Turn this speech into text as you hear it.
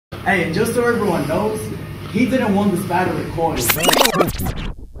Hey, and just so everyone knows, he didn't want this battle recorded.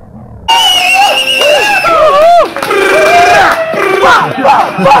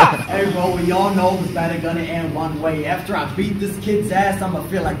 Hey bro, we all know this battle gonna end one way. After I beat this kid's ass, I'ma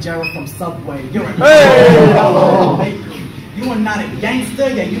feel like Gerald from Subway. You're a You are not a gangster,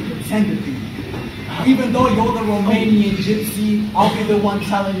 yeah, you pretend to be. Even though you're the Romanian gypsy, I'll be the one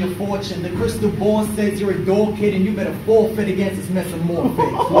telling your fortune. The crystal ball says you're a door kid and you better forfeit against this metamorphic.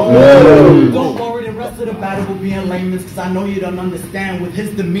 Don't worry, the rest of the battle will be in layman's, cause I know you don't understand. With his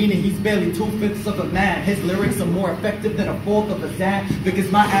demeanor, he's barely 2/5 of a man. His lyrics are more effective than 1/4 of a Zan, because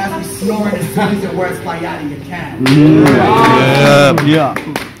my ass is snoring as soon as your words fly out of your can. Yeah.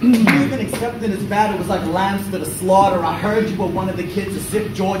 You even accepting this battle was like lambs to the slaughter. I heard you were one of the kids to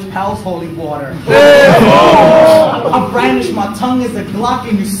sip George Powell's holy water. I brandish my tongue as a Glock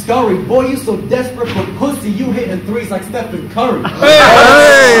and you scurry. Boy, you so desperate for pussy, you hitting threes like Stephen Curry.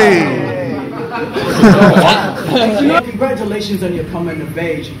 Congratulations on your coming of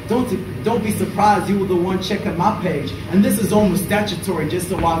age. Don't be surprised you were the one checking my page. And this is almost statutory, just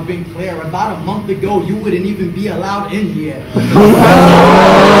so I've been clear. About a month ago, you wouldn't even be allowed in here.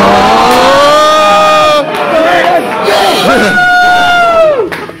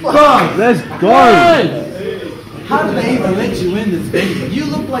 Let's go! How did they even let you in this venue? You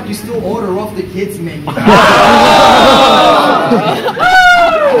look like you still order off the kids' menu. I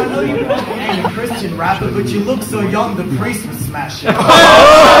know you probably ain't a Christian rapper, but you look so young the priest would smash it.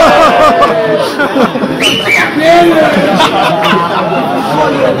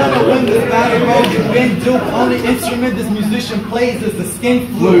 Win this battle, bro. Ben Duke, only instrument this musician plays is the skin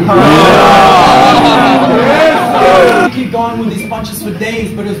flute. Keep going with these punches for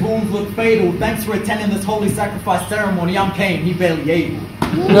days, but his wounds look fatal. Thanks for attending this holy sacrifice ceremony. I'm Kane, he barely able.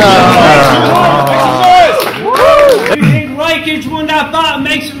 If you think Rikers won that battle,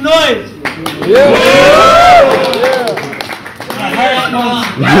 make some noise.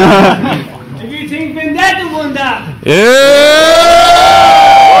 If you think Vendetta won that.